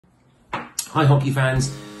Hi hockey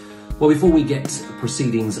fans. Well, before we get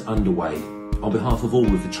proceedings underway, on behalf of all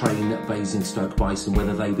of the Trane Basingstoke Bison,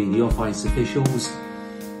 whether they be the off-ice officials,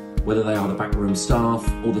 whether they are the backroom staff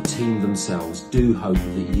or the team themselves, do hope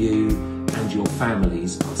that you and your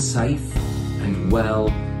families are safe and well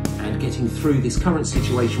and getting through this current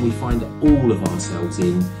situation we find all of ourselves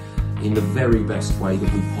in the very best way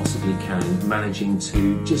that we possibly can, managing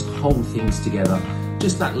to just hold things together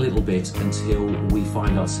just that little bit until we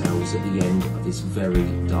find ourselves at the end of this very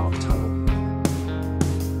dark tunnel.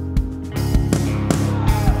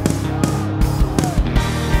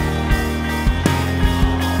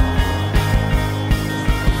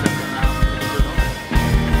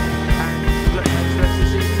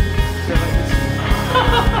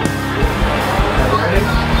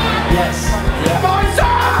 Yes. Yeah.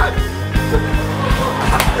 Bison!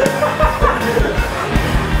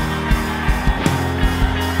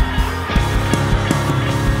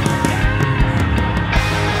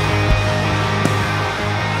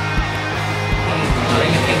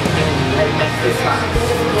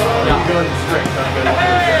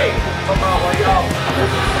 Hey! Come on, wake up.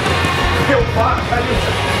 Kill back,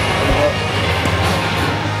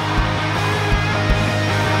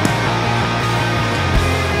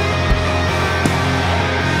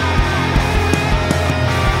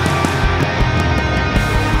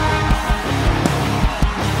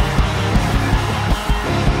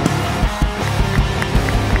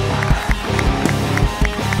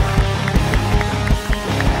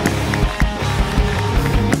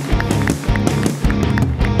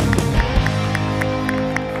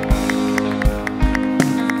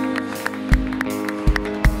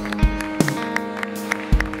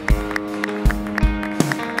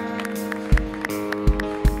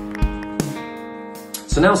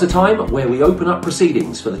 So now's the time where we open up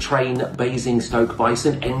proceedings for the Trane Basingstoke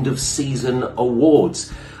Bison end of season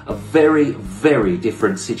awards. A very, very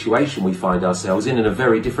different situation we find ourselves in a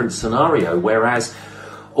very different scenario, whereas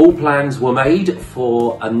all plans were made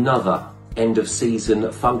for another end of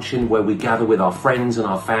season function where we gather with our friends and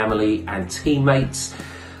our family and teammates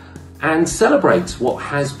and celebrate what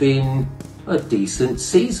has been a decent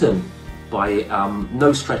season by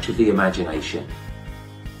no stretch of the imagination.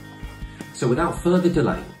 So without further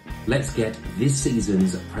delay, let's get this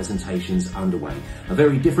season's presentations underway. A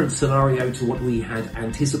very different scenario to what we had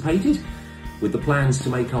anticipated, with the plans to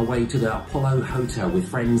make our way to the Apollo Hotel with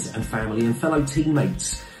friends and family and fellow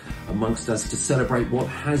teammates amongst us to celebrate what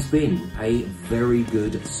has been a very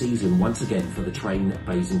good season once again for the Trane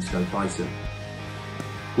Basingstoke Bison.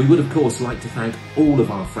 We would of course like to thank all of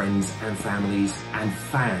our friends and families and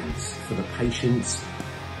fans for the patience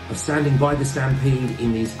of standing by the Stampede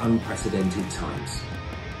in these unprecedented times.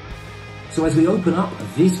 So as we open up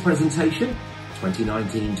this presentation,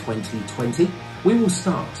 2019-2020, we will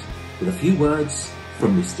start with a few words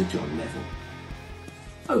from Mr. John Neville.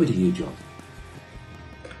 Over to you, John.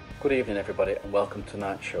 Good evening everybody and welcome to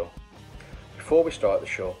tonight's show. Before we start the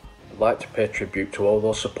show, I'd like to pay tribute to all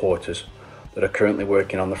those supporters that are currently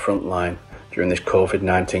working on the front line during this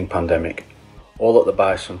COVID-19 pandemic. All at the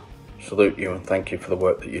Bison, salute you and thank you for the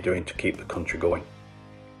work that you're doing to keep the country going.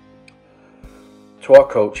 To our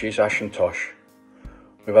coaches, Ash and Tosh,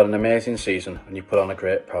 we've had an amazing season and you put on a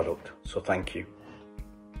great product, so thank you.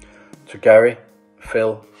 To Gary,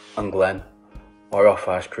 Phil and Glenn, our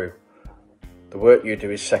off-ice crew, the work you do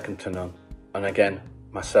is second to none. And again,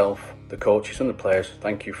 myself, the coaches and the players,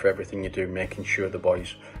 thank you for everything you do, making sure the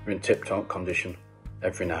boys are in tip-top condition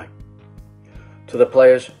every night. To the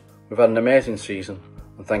players, we've had an amazing season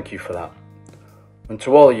and thank you for that. And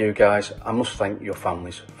to all of you guys, I must thank your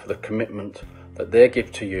families for the commitment that they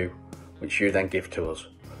give to you, which you then give to us.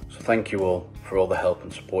 So thank you all for all the help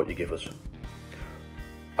and support you give us.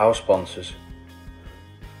 Our sponsors,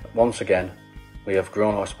 once again, we have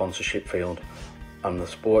grown our sponsorship field and the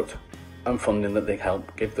support and funding that they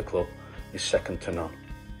help give the club is second to none.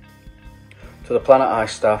 To the Planet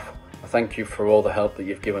Ice staff, I thank you for all the help that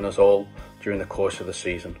you've given us all during the course of the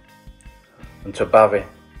season. And to Bavi,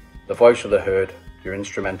 the voice of the herd, you're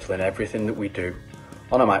instrumental in everything that we do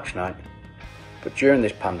on a match night. But during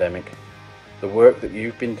this pandemic, the work that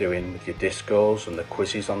you've been doing with your discos and the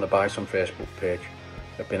quizzes on the Bison Facebook page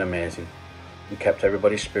have been amazing and kept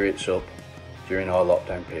everybody's spirits up during our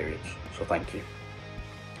lockdown periods, so thank you.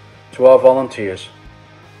 To our volunteers,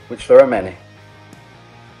 which there are many,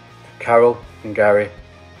 Carol and Gary,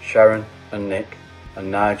 Sharon and Nick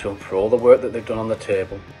and Nigel for all the work that they've done on the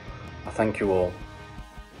table, I thank you all.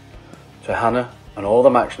 To Hannah and all the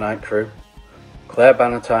match night crew, Claire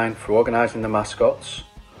Bannatyne for organising the mascots,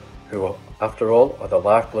 who after all are the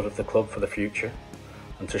lifeblood of the club for the future,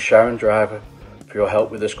 and to Sharon Driver for your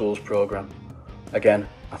help with the school's programme. Again,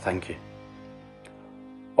 I thank you.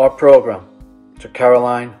 Our programme, to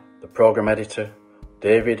Caroline, the programme editor,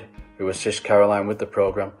 David, who assists Caroline with the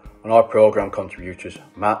programme, and our programme contributors,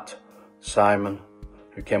 Matt, Simon,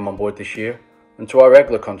 who came on board this year, and to our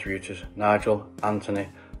regular contributors, Nigel, Anthony,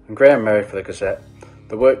 and Graham Merry for the Gazette.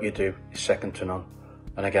 The work you do is second to none,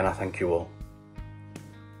 and again I thank you all.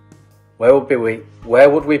 Where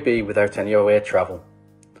would we be without any away travel?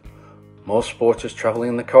 Most supporters travelling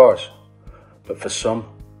in the cars, but for some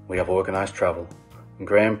we have organised travel, and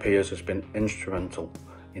Graham Pears has been instrumental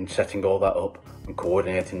in setting all that up and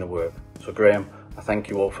coordinating the work. So Graham, I thank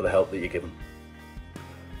you all for the help that you've given.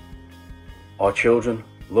 Our children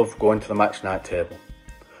love going to the match night table,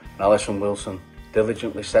 and Alison Wilson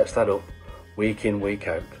diligently sets that up week in, week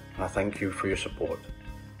out, and I thank you for your support.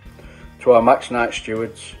 To our match night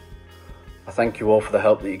stewards, I thank you all for the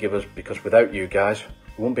help that you give us, because without you guys,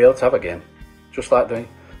 we won't be able to have a game, just like the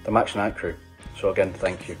match night crew. So again,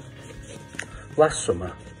 thank you. Last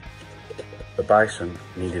summer, the Bison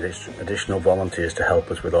needed additional volunteers to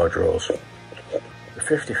help us with our draws. The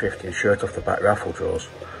 50-50 and shirt off the back raffle draws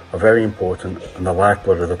are very important and the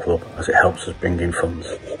lifeblood of the club, as it helps us bring in funds.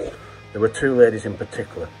 There were two ladies in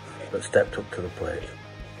particular that stepped up to the plate.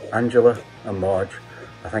 Angela and Marge,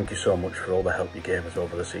 I thank you so much for all the help you gave us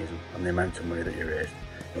over the season and the amount of money that you raised.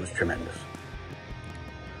 It was tremendous.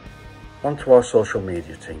 On to our social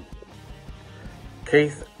media team.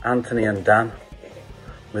 Keith, Anthony and Dan.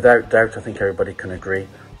 Without doubt, I think everybody can agree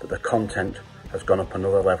that the content has gone up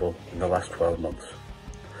another level in the last 12 months.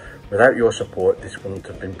 Without your support, this wouldn't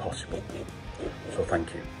have been possible. So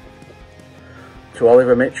thank you. To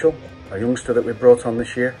Oliver Mitchell, a youngster that we brought on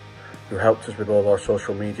this year, who helped us with all our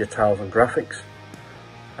social media tiles and graphics.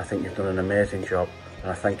 I think you've done an amazing job,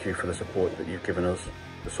 and I thank you for the support that you've given us,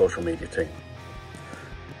 the social media team.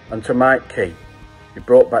 And to Mike Key, you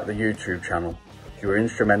brought back the YouTube channel. You were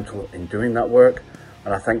instrumental in doing that work,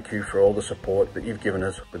 and I thank you for all the support that you've given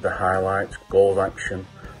us with the highlights, goals action,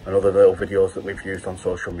 and other little videos that we've used on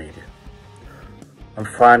social media. And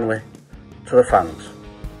finally, to the fans.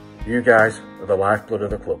 You guys are the lifeblood of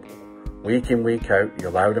the club. Week in, week out,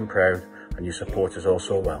 you're loud and proud, and you support us all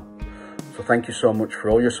so well. So thank you so much for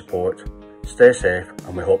all your support. Stay safe,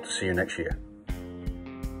 and we hope to see you next year.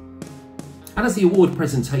 And as the award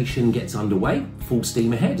presentation gets underway, full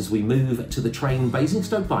steam ahead as we move to the Trane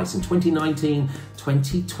Basingstoke Bison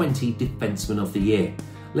 2019-2020 Defenceman of the Year.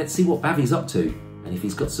 Let's see what Bavi's up to, and if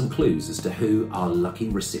he's got some clues as to who our lucky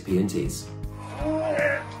recipient is.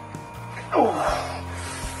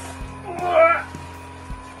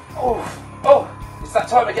 Oh, it's that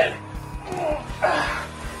time again.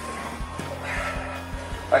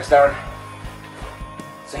 Thanks, Darren.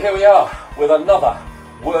 So here we are with another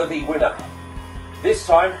worthy winner. This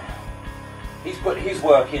time, he's put his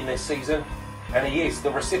work in this season, and he is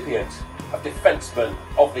the recipient of Defenceman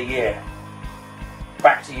of the Year.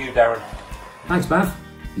 Back to you, Darren. Thanks, Bav.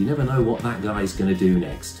 You never know what that guy's going to do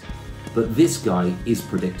next. But this guy is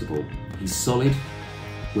predictable. He's solid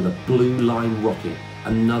with a blue line rocket,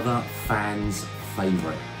 another fan's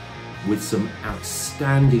favourite, with some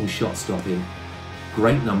outstanding shot stopping,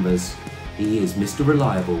 great numbers. He is Mr.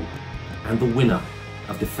 Reliable and the winner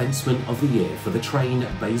of Defenceman of the Year for the Trane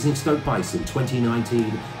Basingstoke Bison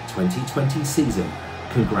 2019-2020 season.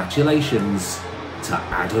 Congratulations to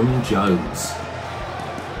Adam Jones.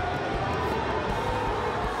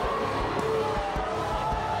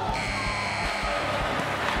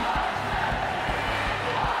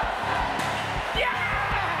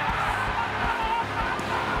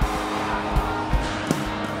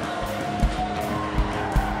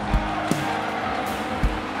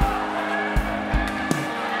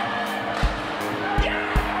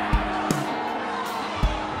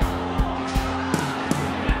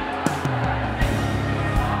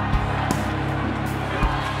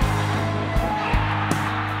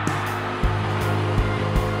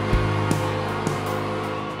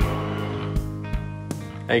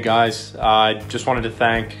 Hey guys, I just wanted to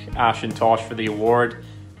thank Ash and Tosh for the award.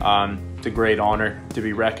 It's a great honor to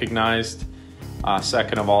be recognized.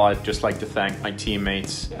 Second of all, I'd just like to thank my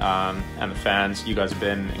teammates and the fans. You guys have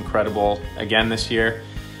been incredible again this year,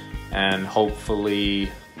 and hopefully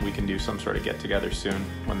we can do some sort of get together soon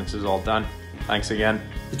when this is all done. Thanks again.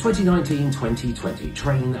 The 2019-2020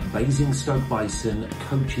 Trane Basingstoke Bison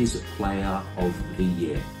Coaches Player of the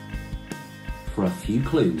Year. For a few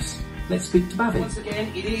clues, let's speak to Bavin. Once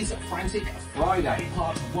again, it is Frantic Friday,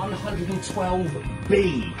 part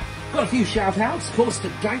 112B. Got a few shout-outs, of course,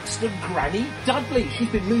 to Gangster Granny Dudley. She's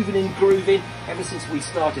been moving and grooving ever since we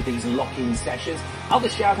started these lock-in sessions. Other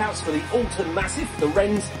shout-outs for the Alton Massive, the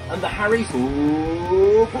Wrens and the Harrys.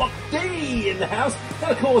 Ooh, Block D in the house.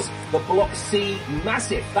 And, of course, the Block C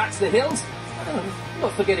Massive. That's the Hills.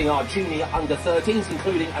 Not forgetting our junior under-13s,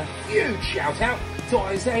 including a huge shout-out to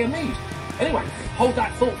Isaiah Mead. Anyway, hold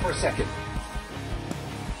that thought for a second.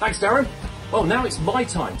 Thanks, Darren. Well, now it's my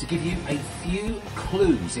time to give you a few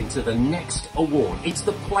clues into the next award. It's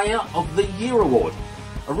the Player of the Year award.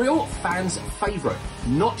 A real fan's favourite,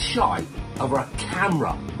 not shy of a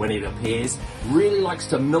camera when it appears, really likes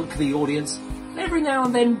to milk the audience, and every now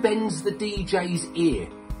and then bends the DJ's ear.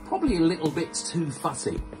 Probably a little bit too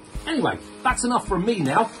fussy. Anyway, that's enough from me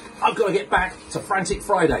now. I've got to get back to Frantic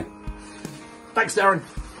Friday. Thanks, Darren.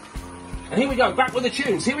 And here we go, back with the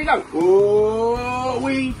tunes, here we go. Oh,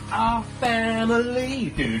 we are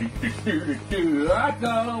family. I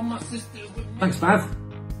got all my sisters with me. Thanks, Bav.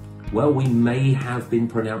 Well, we may have been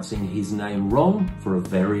pronouncing his name wrong for a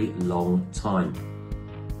very long time.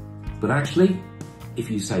 But actually, if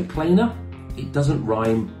you say plainer, it doesn't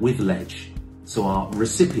rhyme with ledge. So our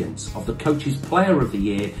recipients of the Coach's Player of the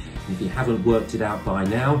Year, if you haven't worked it out by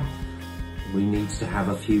now, we need to have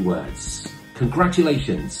a few words.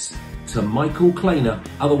 Congratulations to Michael Kleiner,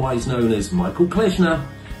 otherwise known as Michael Kleshner.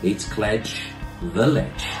 It's Kledge the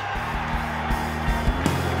Ledge.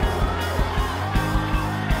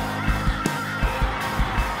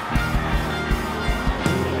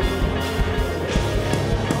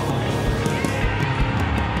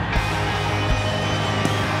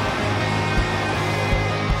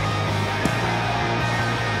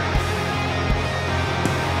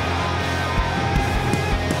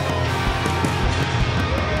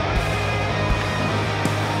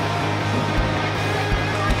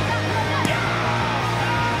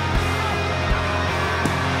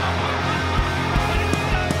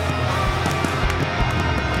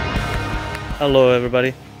 Hello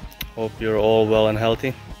everybody, hope you're all well and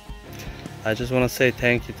healthy. I just want to say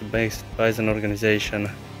thank you to Bison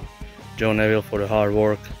organization, Joe Neville for the hard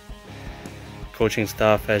work, coaching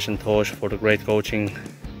staff, Ash and Tosh for the great coaching,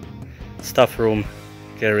 staff room,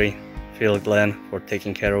 Gary, Phil, Glenn for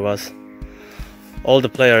taking care of us, all the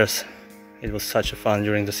players, it was such a fun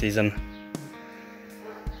during the season,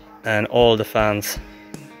 and all the fans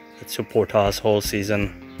that support us whole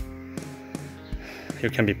season. You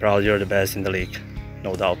can be proud you're the best in the league,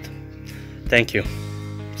 no doubt. Thank you.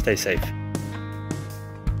 Stay safe.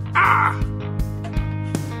 Ah!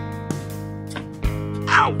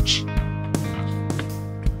 Ouch!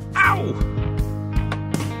 Ow!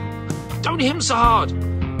 Don't hit him so hard!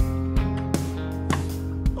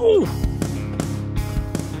 Oh!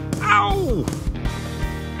 Ow!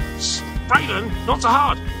 Brayden, not so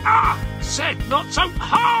hard! Ah! Said not so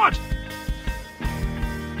hard!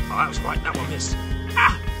 Oh, that was right, that one missed.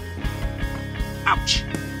 Ah! Ouch!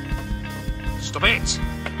 Stop it!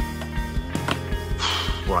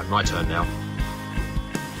 Right, my turn now.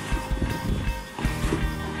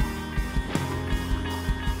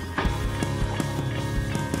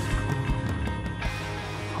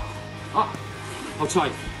 Hold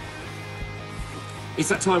tight. It's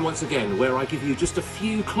that time once again where I give you just a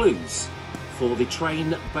few clues for the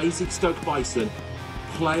Trane Basingstoke Bison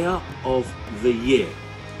Player of the Year.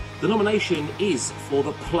 The nomination is for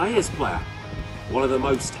the Player's Player, one of the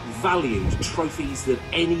most valued trophies that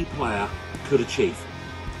any player could achieve.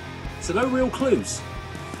 So no real clues,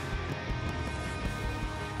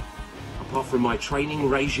 apart from my training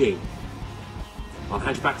regime. I'll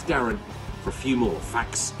hand you back to Darren for a few more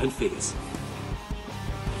facts and figures.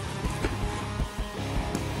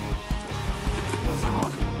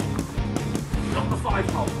 Not the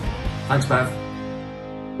 5-hole. Thanks, Bav.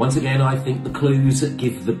 Once again, I think the clues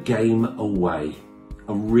give the game away.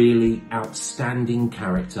 A really outstanding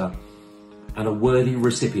character and a worthy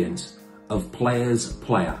recipient of Player's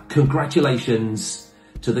Player. Congratulations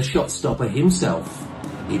to the shot stopper himself.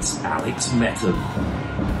 It's Alex Metten.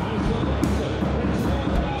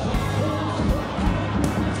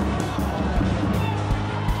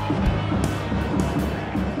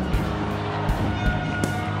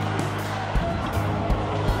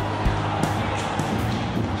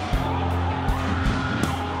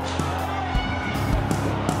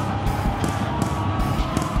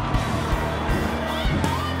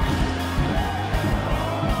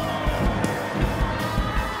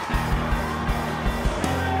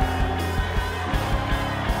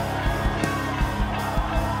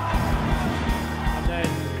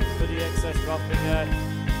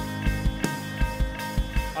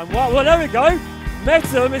 And well, there we go. Met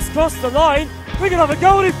him, it's crossed the line. We can have a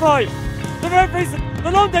goalie fight. The referee's, the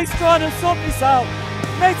Londe's trying to stop this out.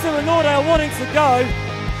 Met him and Norday are wanting to go.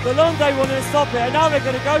 The Londe wanted to stop it, and now they're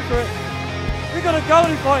going to go for it. We've got a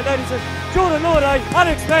goalie fight, ladies and Jordan Lorde,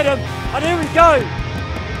 Alex Medham, and here we go.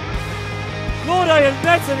 Lorde and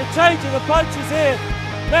Medham are changing the punches here.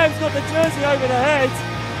 Medham's got the jersey over the head.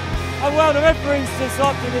 And well, the referee's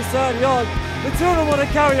disrupting this early on. The two of them want to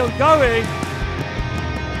carry on going.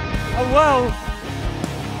 And well,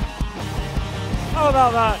 how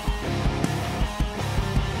about that?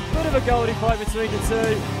 Bit of a goalie fight between the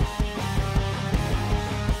two.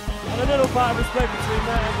 And a little pat of respect between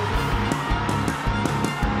them.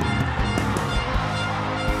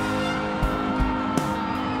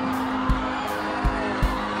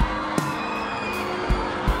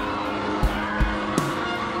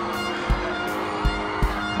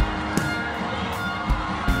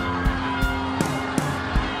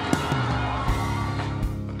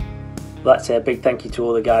 I'd like to say a big thank you to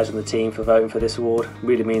all the guys on the team for voting for this award. It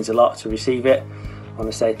really means a lot to receive it. I want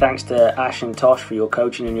to say thanks to Ash and Tosh for your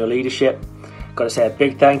coaching and your leadership. Got to say a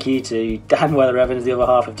big thank you to Dan Weather-Evans, the other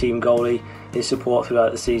half of Team Goalie. His support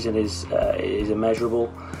throughout the season is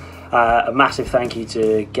immeasurable. A massive thank you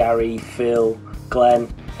to Gary, Phil, Glenn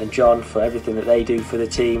and John for everything that they do for the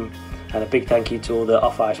team. And a big thank you to all the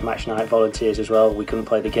off-ice match night volunteers as well. We couldn't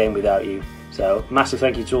play the game without you. So massive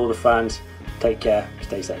thank you to all the fans. Take care,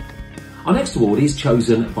 stay safe. Our next award is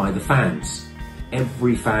chosen by the fans.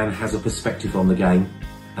 Every fan has a perspective on the game,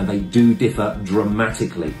 and they do differ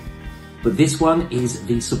dramatically. But this one is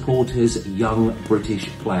the supporters' young British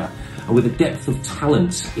player. And with a depth of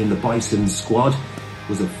talent in the Bison squad,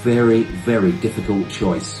 was a very, very difficult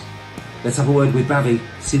choice. Let's have a word with Bavi,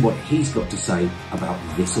 see what he's got to say about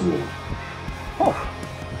this award. Oh,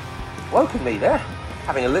 woken me there,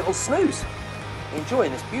 having a little snooze,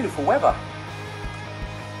 enjoying this beautiful weather.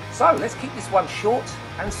 So let's keep this one short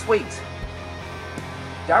and sweet.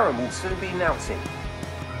 Darren will soon be announcing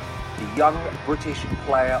the Young British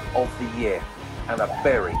Player of the Year, and a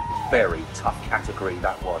very, very tough category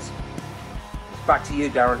that was. Back to you,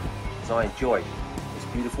 Darren, as I enjoy this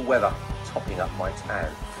beautiful weather topping up my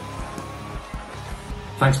tan.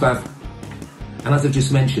 Thanks, Bav. And as I've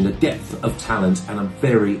just mentioned, a depth of talent and a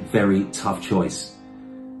very, very tough choice.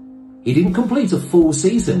 He didn't complete a full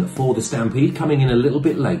season for the Stampede, coming in a little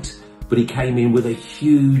bit late, but he came in with a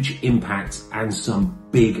huge impact and some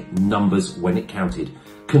big numbers when it counted.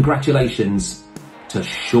 Congratulations to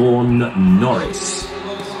Sean Norris.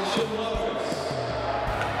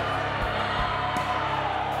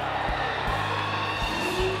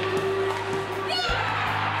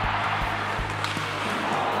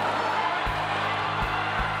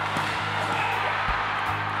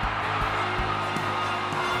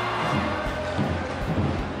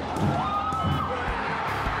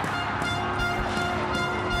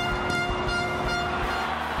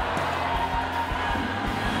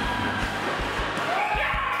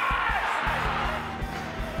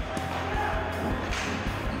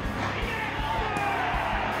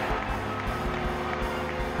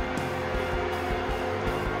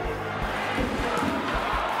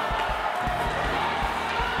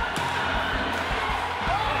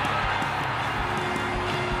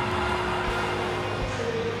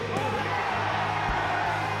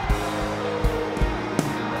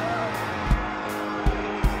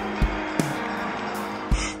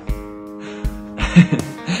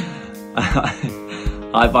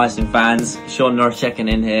 Hi Bison fans, Sean Norris checking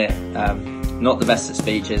in here. Not the best at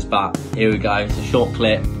speeches, but here we go. It's a short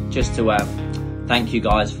clip just to thank you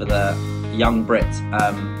guys for the Young Brit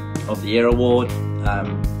of the Year award.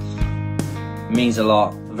 Means a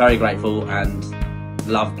lot, very grateful and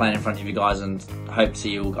love playing in front of you guys, and hope to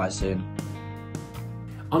see you all guys soon.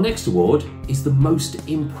 Our next award is the Most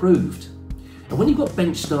Improved. And when you've got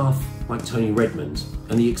bench staff like Tony Redmond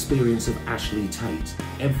and the experience of Ashley Tate,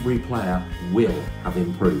 every player will have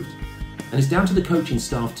improved. And it's down to the coaching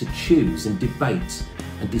staff to choose and debate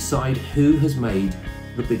and decide who has made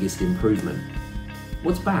the biggest improvement.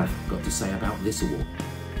 What's Bav got to say about this award?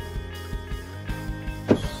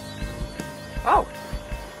 Oh,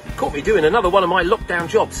 you caught me doing another one of my lockdown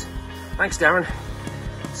jobs. Thanks, Darren.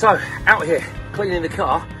 So, out here, cleaning the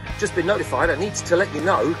car, just been notified I need to let you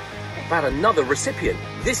know about another recipient.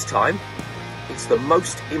 This time, it's the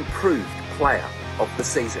Most Improved Player of the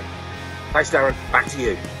Season. Thanks, Darren. Back to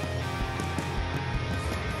you.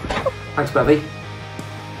 Thanks, Bavi.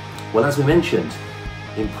 Well, as we mentioned,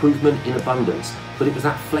 improvement in abundance, but it was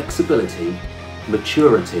that flexibility,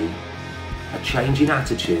 maturity, a change in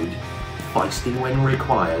attitude, feisty when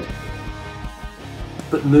required,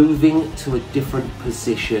 but moving to a different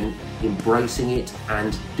position, embracing it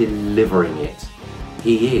and delivering it.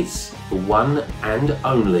 He is the one and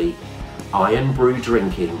only iron brew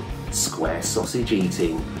drinking, square sausage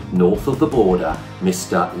eating, north of the border,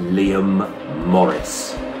 Mr. Liam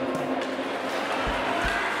Morris.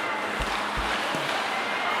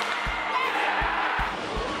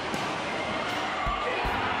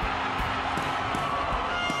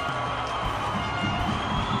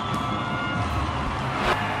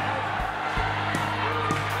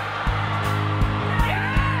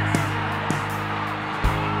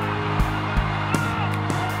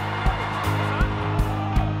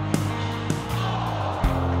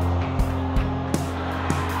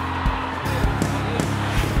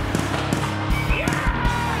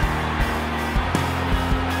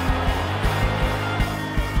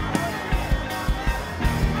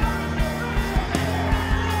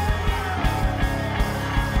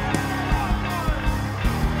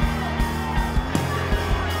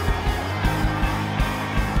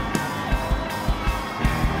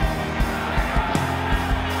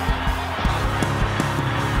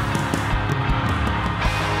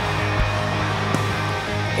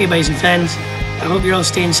 Hey Bison fans, I hope you're all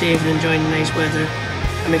staying safe and enjoying the nice weather.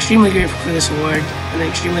 I'm extremely grateful for this award, and I'm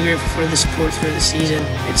extremely grateful for the support throughout the season.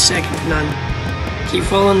 It's second to none. Keep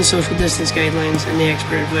following the social distance guidelines and the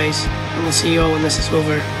expert advice, and we'll see you all when this is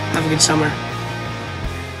over. Have a good summer.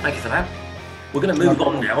 Thank you for that. We're going to move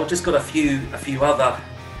on now. Just got a few other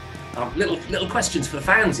little questions for the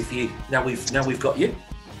fans. Now we've got you.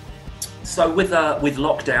 So with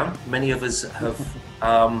lockdown, many of us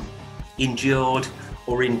have endured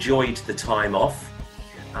or enjoyed the time off.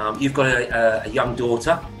 You've got a young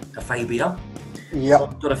daughter, a Fabia. Yeah. So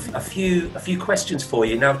I've got a few questions for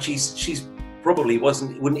you. Now she's probably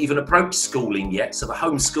wouldn't even approach schooling yet. So the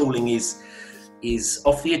homeschooling is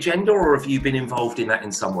off the agenda, or have you been involved in that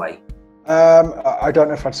in some way? I don't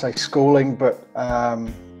know if I'd say schooling, but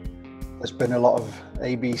there's been a lot of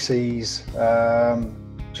ABCs,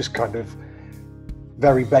 just kind of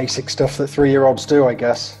very basic stuff that 3-year-olds do, I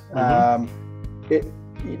guess.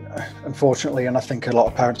 Unfortunately, and I think a lot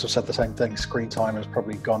of parents have said the same thing, screen time has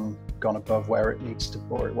probably gone above where it needs to,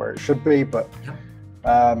 or where it should be, but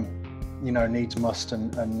needs must,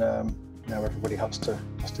 and everybody has to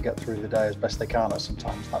get through the day as best they can. And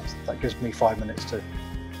sometimes that gives me 5 minutes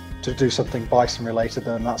to do something Bison related,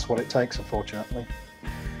 and that's what it takes, unfortunately.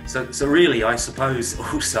 So really, I suppose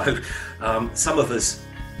also some of us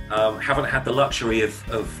haven't had the luxury of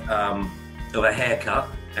a haircut,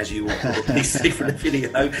 as you will probably see from the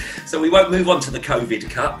video. So we won't move on to the COVID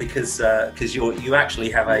cut because you actually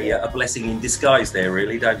have a blessing in disguise there,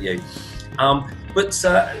 really, don't you? But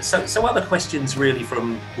so other questions really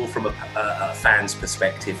from a fan's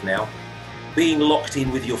perspective now. Being locked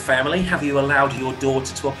in with your family, have you allowed your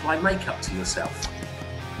daughter to apply makeup to yourself?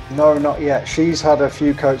 No, not yet. She's had a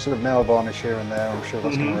few coats of nail varnish here and there. I'm sure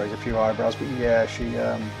that's going to raise a few eyebrows, but yeah, she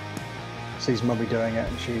sees mummy doing it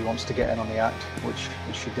and she wants to get in on the act, which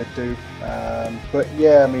she did do. But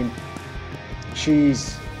yeah, I mean,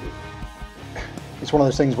 it's one of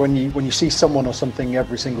those things when you see someone or something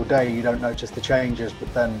every single day, you don't notice the changes,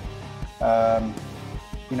 but then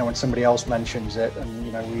when somebody else mentions it,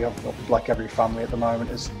 and we have, like every family at the moment,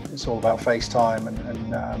 it's all about FaceTime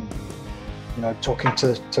and talking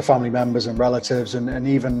to family members and relatives, and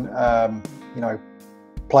even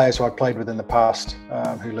players who I've played with in the past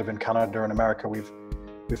who live in Canada and America.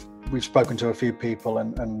 We've spoken to a few people,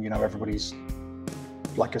 and everybody's,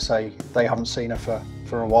 like I say, they haven't seen her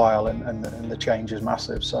for a while, and the change is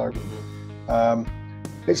massive. So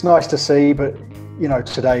it's nice to see, but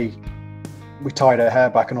today we tied her hair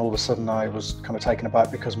back, and all of a sudden I was kind of taken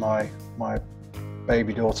aback because my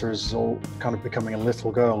baby daughter is all kind of becoming a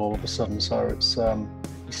little girl all of a sudden. So it's you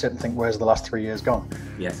sit and think, where's the last 3 years gone?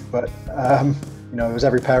 Yes. But as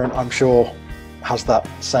every parent, I'm sure, has that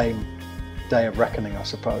same day of reckoning, I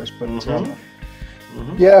suppose. But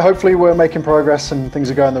yeah, hopefully we're making progress and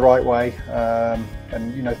things are going the right way.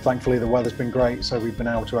 And thankfully the weather's been great, so we've been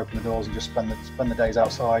able to open the doors and just spend the days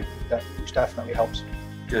outside, which definitely helps.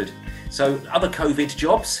 Good. So other COVID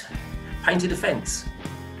jobs, painted a fence?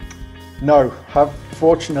 No,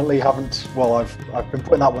 fortunately haven't. Well, I've been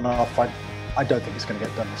putting that one off. I don't think it's going to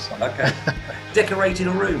get done this summer. Okay. Decorated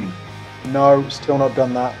a room? No, still not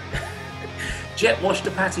done that. Jet washed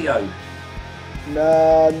a patio?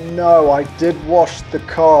 No, I did wash the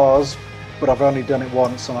cars, but I've only done it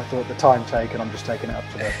once, and I thought the time taken, I'm just taking it up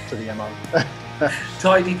to the MO.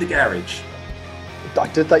 Tidied the garage? I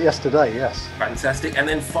did that yesterday, yes. Fantastic. And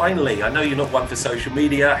then finally, I know you're not one for social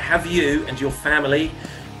media, have you and your family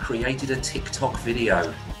created a TikTok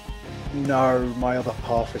video? No, my other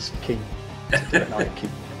half is keen.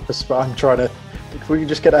 I'm trying to. If we can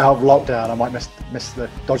just get out of lockdown, I might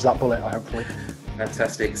dodge that bullet. Hopefully.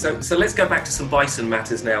 Fantastic. So let's go back to some Bison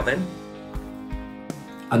matters now then.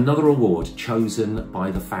 Another award chosen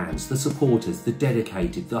by the fans, the supporters, the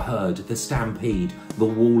dedicated, the herd, the stampede, the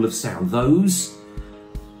wall of sound. Those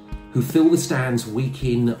who fill the stands week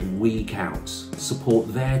in, week out,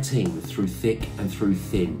 support their team through thick and through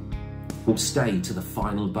thin, will stay to the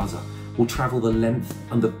final buzzer, will travel the length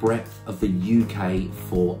and the breadth of the UK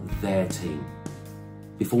for their team.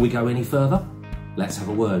 Before we go any further, let's have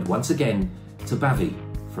a word once again to Bavi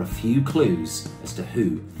for a few clues as to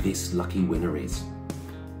who this lucky winner is.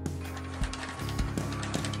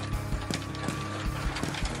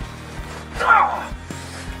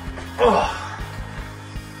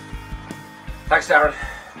 Thanks, Darren.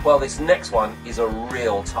 Well, this next one is a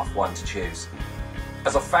real tough one to choose.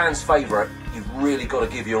 As a fan's favourite, you've really got to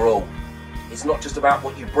give your all. It's not just about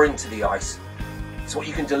what you bring to the ice, it's what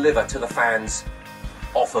you can deliver to the fans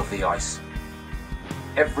off of the ice.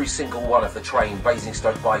 Every single one of the Trane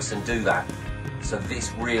Basingstoke Bison do that. So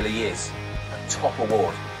this really is a top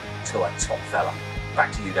award to a top fella.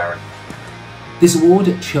 Back to you, Darren. This award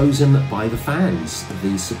chosen by the fans,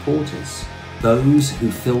 the supporters, those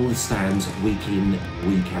who fill the stands week in,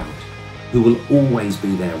 week out, who will always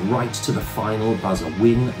be there right to the final buzzer,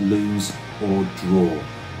 win, lose or draw.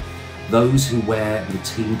 Those who wear the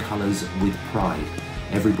team colours with pride.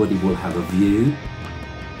 Everybody will have a view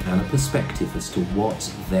and a perspective as to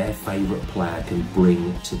what their favourite player can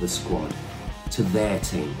bring to the squad, to their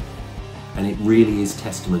team. And it really is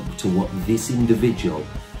testament to what this individual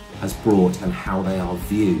has brought and how they are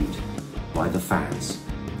viewed by the fans.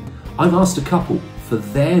 I've asked a couple for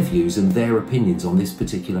their views and their opinions on this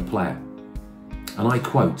particular player. And I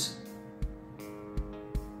quote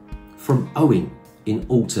from Owen in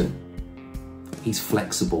Alton. He's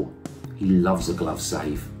flexible, he loves a glove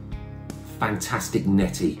save. Fantastic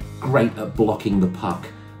netty, great at blocking the puck,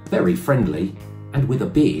 very friendly and with a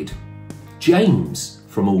beard. James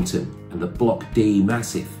from Alton and the Block D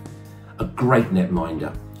Massive, a great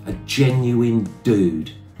netminder, a genuine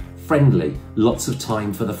dude, friendly, lots of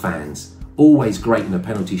time for the fans, always great in a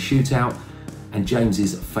penalty shootout, and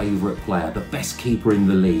James's favourite player, the best keeper in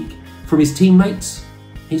the league. From his teammates,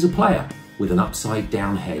 he's a player with an upside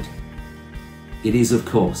down head. It is, of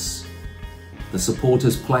course, the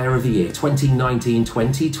Supporters Player of the Year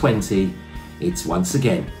 2019-2020. It's once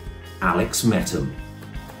again Alex Metham.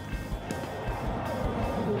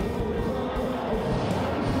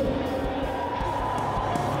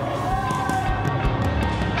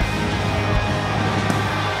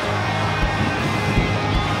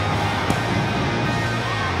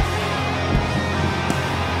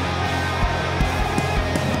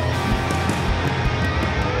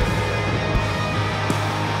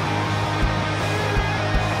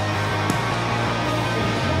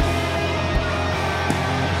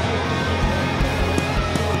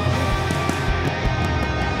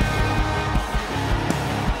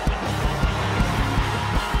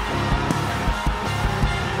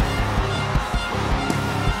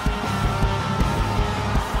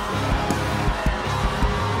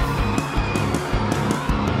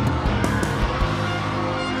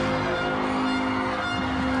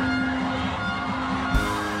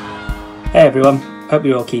 Hey everyone, hope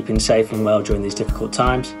you're all keeping safe and well during these difficult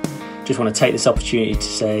times. Just want to take this opportunity to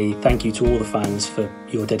say thank you to all the fans for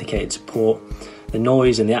your dedicated support. The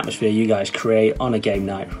noise and the atmosphere you guys create on a game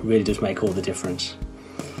night really does make all the difference.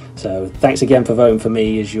 So thanks again for voting for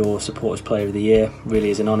me as your Supporters Player of the Year. Really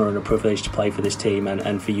is an honour and a privilege to play for this team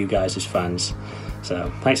and for you guys as fans. So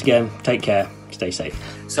thanks again, take care, stay safe.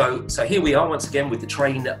 So here we are once again with the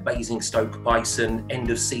Trane Basingstoke Bison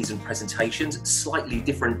end of season presentations. Slightly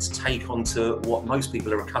different take onto what most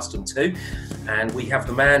people are accustomed to. And we have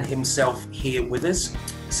the man himself here with us.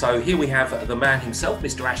 So here we have the man himself,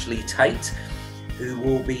 Mr. Ashley Tate, who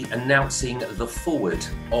will be announcing the forward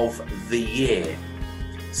of the year.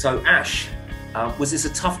 So Ash, was this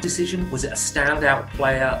a tough decision? Was it a standout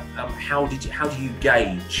player? How do you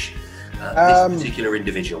gauge this particular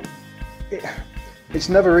individual? It's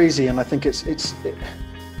never easy, and I think it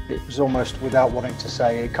was almost, without wanting to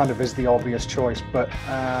say, it kind of is the obvious choice. But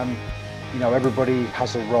you know, everybody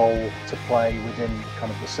has a role to play within kind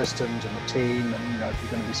of the systems and the team, and you know, if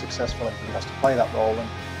you're going to be successful, everybody has to play that role. And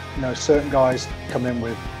you know, certain guys come in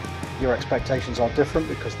with your expectations are different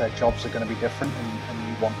because their jobs are going to be different, and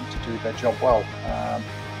you want them to do their job well.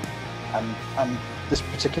 And this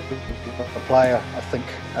particular player, I think,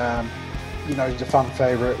 you know, he's a fan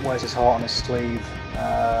favourite, wears his heart on his sleeve,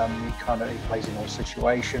 He plays in all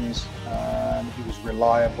situations. He was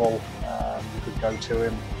reliable. You could go to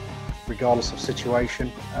him regardless of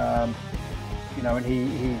situation. And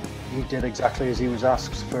he did exactly as he was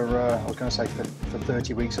asked for, I was going to say for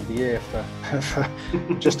 30 weeks of the year, for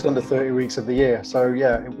just under 30 weeks of the year. So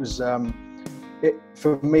yeah, it was,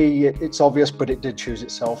 for me, it's obvious, but it did choose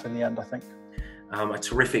itself in the end, I think. A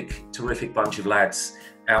terrific bunch of lads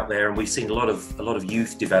out there, and we've seen a lot of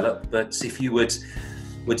youth develop. But if you would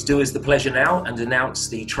do us the pleasure now and announce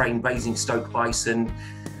the Trane Basingstoke Bison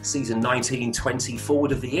season 19-20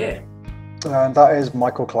 forward of the year. And that is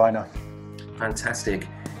Michael Kleiner. Fantastic.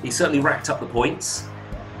 He certainly racked up the points.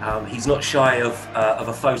 He's not shy of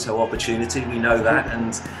a photo opportunity. We know that,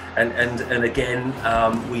 and again,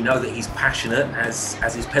 we know that he's passionate, as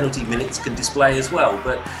his penalty minutes can display as well.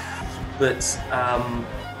 But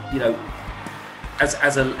you know,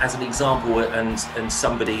 as an example, and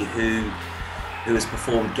somebody who has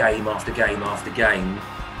performed game after game after game,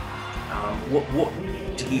 what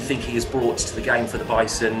do you think he has brought to the game for the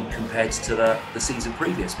Bison compared to the season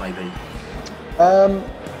previous, maybe?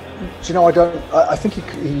 Do you know, I think he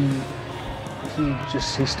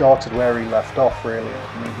started where he left off, really.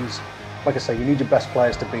 I mean, he's, like I say, you need your best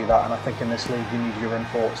players to be that, and I think in this league you need your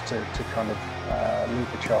imports to kind of lead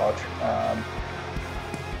the charge.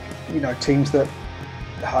 Teams that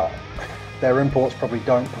their imports probably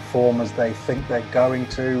don't perform as they think they're going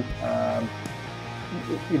to,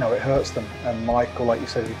 it hurts them. And Michael, like you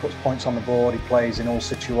said, he puts points on the board, he plays in all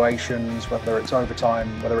situations, whether it's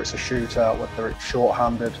overtime, whether it's a shootout, whether it's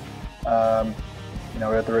short-handed,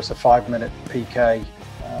 whether it's a 5-minute PK,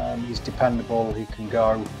 he's dependable, he can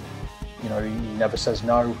go, he never says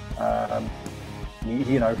no.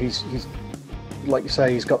 He's like you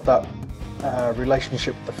say, he's got that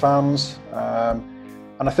relationship with the fans.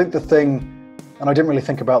 And I think the thing, and I didn't really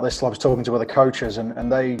think about this till I was talking to other coaches,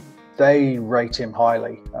 and they rate him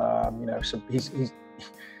highly.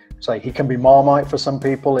 So he can be Marmite for some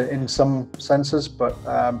people in some senses, but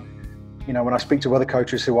when I speak to other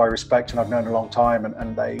coaches who I respect and I've known a long time,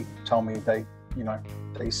 and they tell me they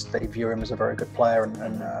view him as a very good player,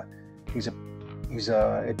 and he's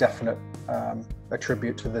a definite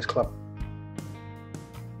attribute to this club.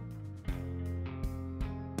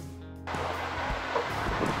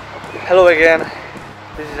 Hello again.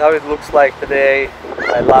 This is how it looks like today.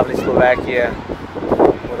 My lovely Slovakia.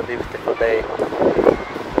 What a beautiful day.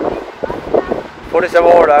 For this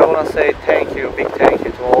award, I want to say thank you, big thank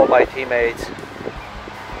you to all my teammates.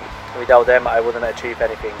 Without them, I wouldn't achieve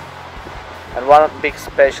anything. And one big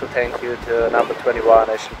special thank you to number 21,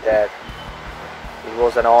 Ashley Dad. It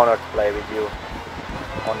was an honor to play with you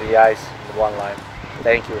on the ice in one line.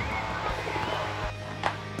 Thank you.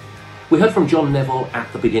 We heard from John Neville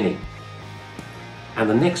at the beginning. And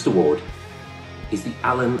the next award is the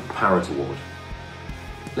Alan Parrott Award.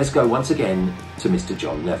 Let's go once again to Mr.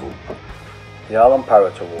 John Neville. The Alan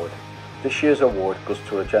Parrott Award. This year's award goes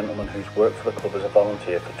to a gentleman who's worked for the club as a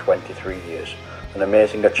volunteer for 23 years. An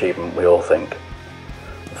amazing achievement, we all think.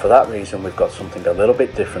 And for that reason, we've got something a little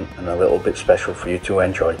bit different and a little bit special for you to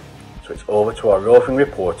enjoy. So it's over to our roving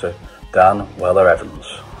reporter, Dan Weller-Evans.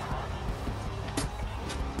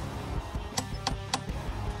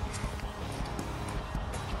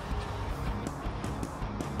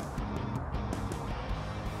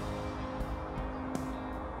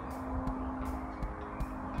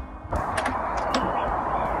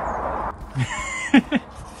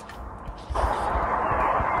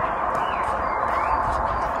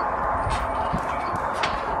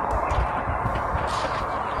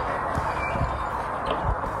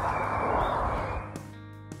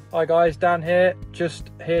 Hi guys, Dan here,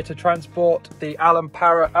 just here to transport the Alan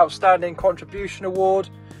Parrott Outstanding Contribution Award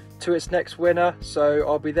to its next winner, so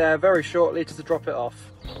I'll be there very shortly to drop it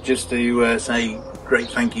off. Just to say great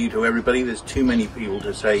thank you to everybody. There's too many people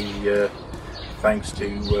to say thanks to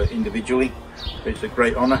individually. It's a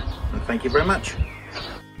great honour and thank you very much.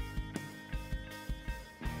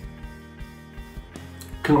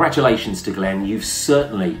 Congratulations to Glenn. You've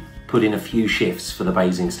certainly put in a few shifts for the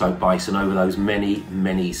Basingstoke Bison over those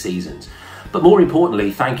many seasons. But more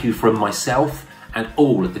importantly, thank you from myself and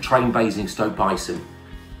all at the Trane Basingstoke Bison.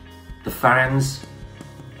 The fans,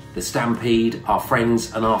 the Stampede, our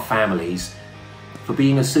friends and our families, for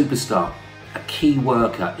being a superstar, a key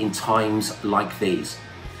worker in times like these,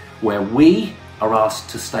 where we are asked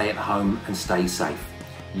to stay at home and stay safe.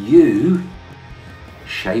 You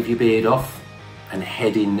shave your beard off and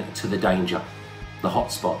head in to the danger, the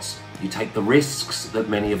hot spots. You take the risks that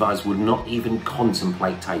many of us would not even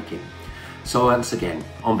contemplate taking. So once again,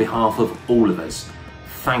 on behalf of all of us,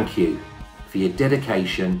 thank you for your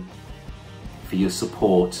dedication, for your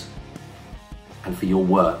support and for your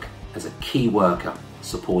work as a key worker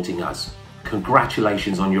supporting us.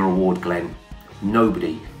 Congratulations on your award, Glenn.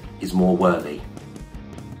 Nobody is more worthy.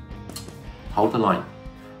 Hold the line.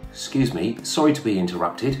 Excuse me, sorry to be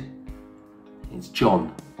interrupted. It's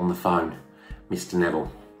John on the phone, Mr. Neville.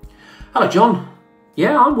 Hello, John.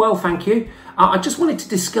 Yeah, I'm well, thank you. I just wanted to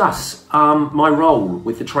discuss my role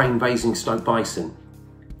with the Trane Basingstoke Bison.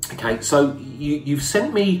 Okay, so you've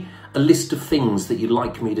sent me a list of things that you'd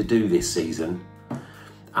like me to do this season.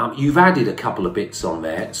 You've added a couple of bits on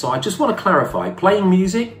there, so I just want to clarify. Playing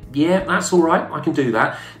music, yeah, that's all right, I can do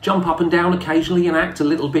that. Jump up and down occasionally and act a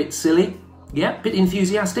little bit silly, yeah, bit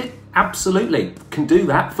enthusiastic, absolutely, can do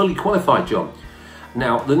that, fully qualified, John.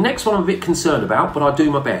 Now, the next one I'm a bit concerned about, but I'll do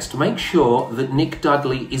my best. Make sure that Nick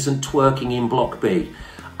Dudley isn't twerking in Block B.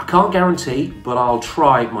 I can't guarantee, but I'll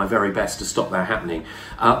try my very best to stop that happening.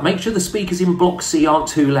 Make sure the speakers in Block C aren't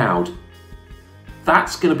too loud.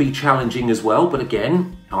 That's going to be challenging as well, but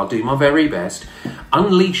again, I'll do my very best.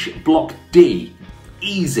 Unleash Block D.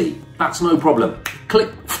 Easy. That's no problem. Click,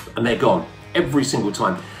 and they're gone. Every single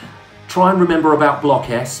time. Try and remember about Block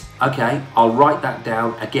S. Okay, I'll write that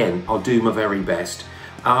down. Again, I'll do my very best.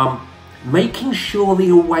 Making sure the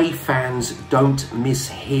away fans don't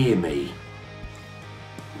mishear me.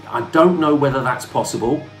 I don't know whether that's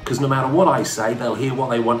possible, because no matter what I say, they'll hear what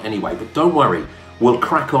they want anyway. But don't worry, we'll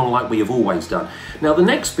crack on like we have always done. Now, the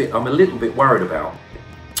next bit I'm a little bit worried about.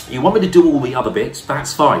 You want me to do all the other bits,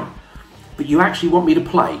 that's fine. But you actually want me to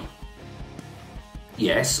play.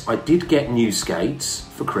 Yes, I did get new skates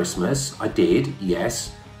for Christmas. I did,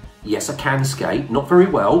 yes. Yes, I can skate. Not very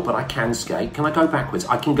well, but I can skate. Can I go backwards?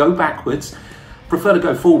 I can go backwards. Prefer to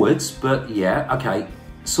go forwards, but yeah, okay.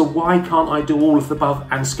 So why can't I do all of the above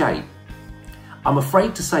and skate? I'm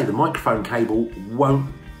afraid to say the microphone cable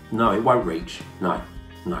won't, no, it won't reach. No.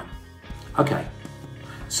 Okay,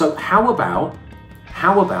 so how about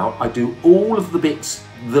I do all of the bits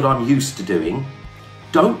that I'm used to doing,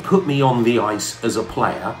 don't put me on the ice as a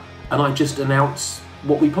player, and I just announce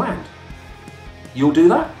what we planned. You'll do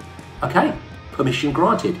that? Okay, permission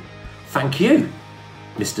granted. Thank you,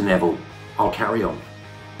 Mr. Neville. I'll carry on.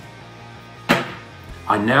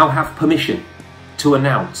 I now have permission to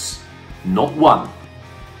announce not one,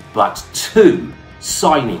 but 2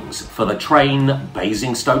 signings for the Trane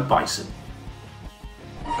Basingstoke Bison.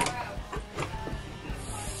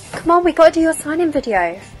 Come on, we got to do your signing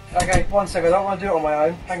video. Okay, 1 second, I don't want to do it on my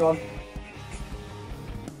own. Hang on.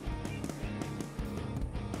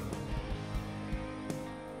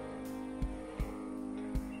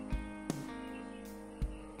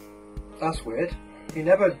 That's weird. He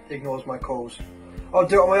never ignores my calls. I'll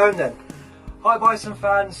do it on my own then. Hi Bison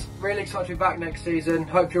fans, really excited to be back next season.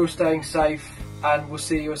 Hope you're all staying safe and we'll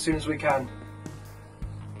see you as soon as we can.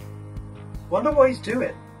 Wonder what he's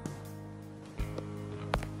doing.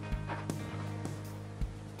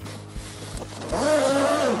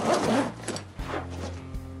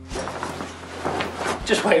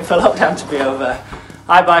 Just waiting for lockdown to be over.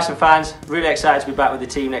 Hi Bison fans, really excited to be back with the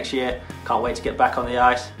team next year. Can't wait to get back on the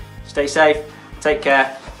ice. Stay safe, take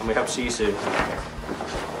care, and we hope to see you soon.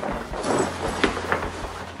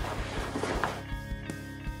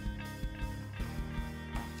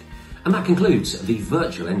 And that concludes the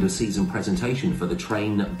virtual end of season presentation for the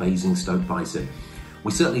Trane Basingstoke Bison.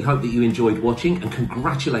 We certainly hope that you enjoyed watching, and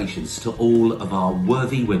congratulations to all of our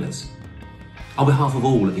worthy winners. On behalf of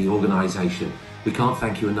all of the organisation, we can't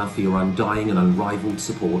thank you enough for your undying and unrivalled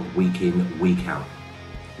support week in, week out.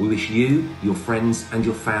 We wish you, your friends and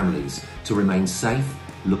your families to remain safe,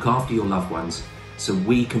 look after your loved ones, so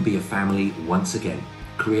we can be a family once again,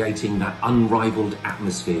 creating that unrivalled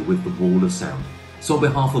atmosphere with the wall of sound. So on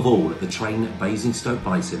behalf of all at the Trane Basingstoke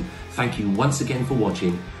Bison, thank you once again for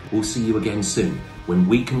watching. We'll see you again soon when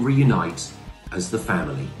we can reunite as the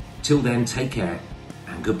family. Till then, take care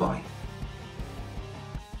and goodbye.